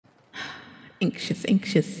Anxious,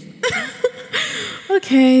 anxious.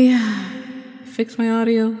 Okay. Fix my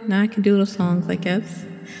audio. Now I can do the songs, I guess.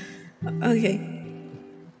 Okay.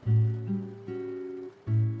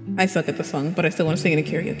 I suck at the song, but I still want to sing it in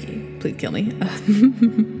karaoke. Please kill me.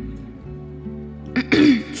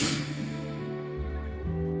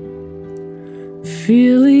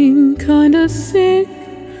 Feeling kinda sick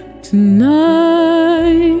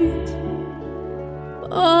tonight.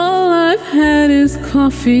 All I've had is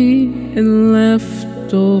coffee and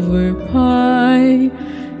leftover pie.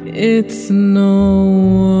 It's no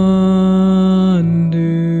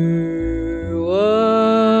wonder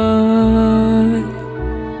why.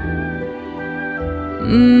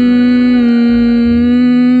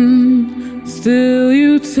 Still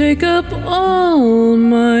you take up all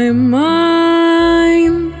my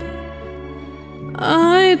mind.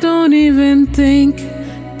 I don't even think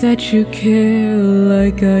that you care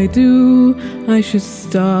like I do. I should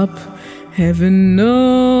stop. Heaven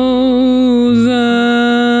knows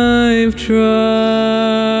I've tried.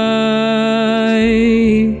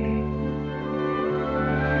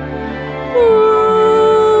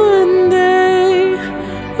 One day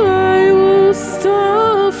I will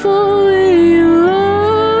stop falling in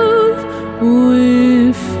love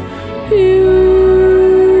with you.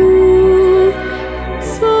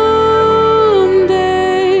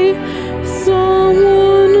 Someday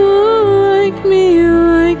someone will like me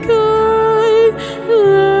like I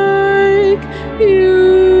like you.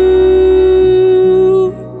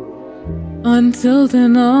 Until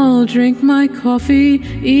then I'll drink my coffee,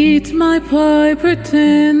 eat my pie,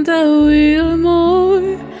 pretend that we're more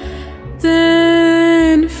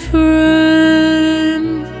than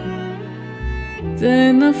friends.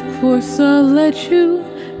 Then of course I'll let you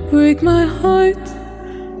break my heart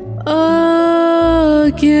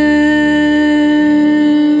again.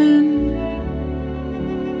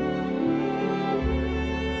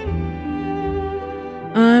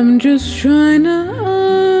 I'm just trying to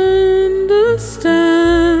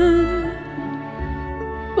understand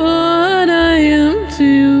what I am to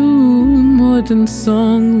you. More than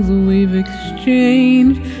songs we've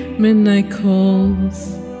exchanged, midnight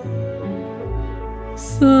calls,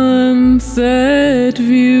 sunset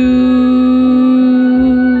views.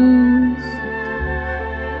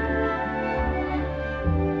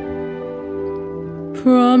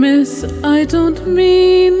 Promise I don't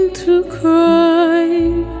mean to cry,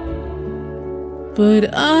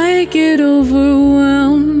 but I get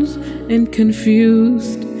overwhelmed and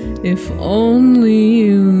confused. If only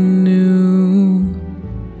you knew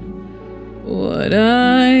what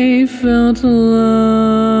I felt like.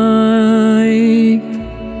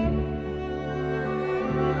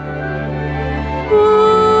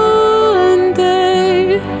 One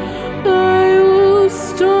day I will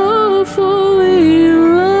stop falling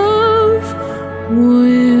in love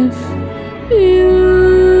with you.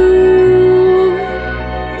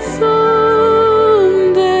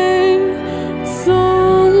 Someday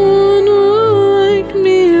someone will like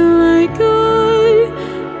me like I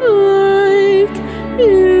like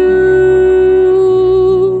you.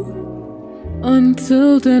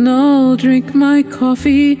 Until then I'll drink my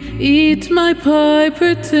coffee, eat my pie,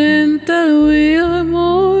 pretend that we are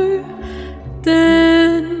more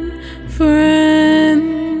than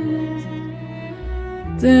friends.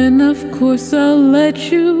 Then of course I'll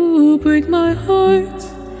let you break my heart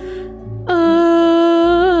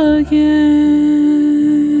again.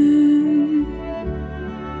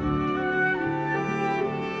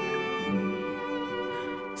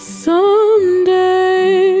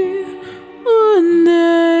 Someday, one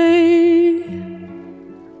day,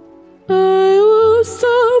 I will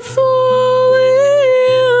stop falling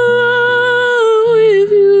in love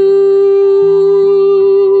with you.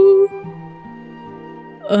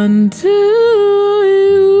 Until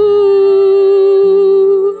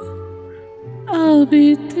I'll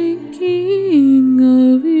be thinking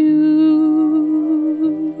of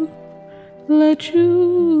you. Let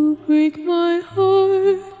you break my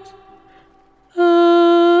heart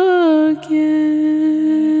again.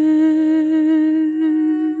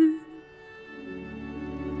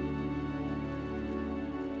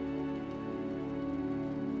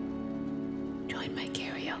 Join my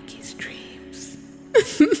karaoke streams.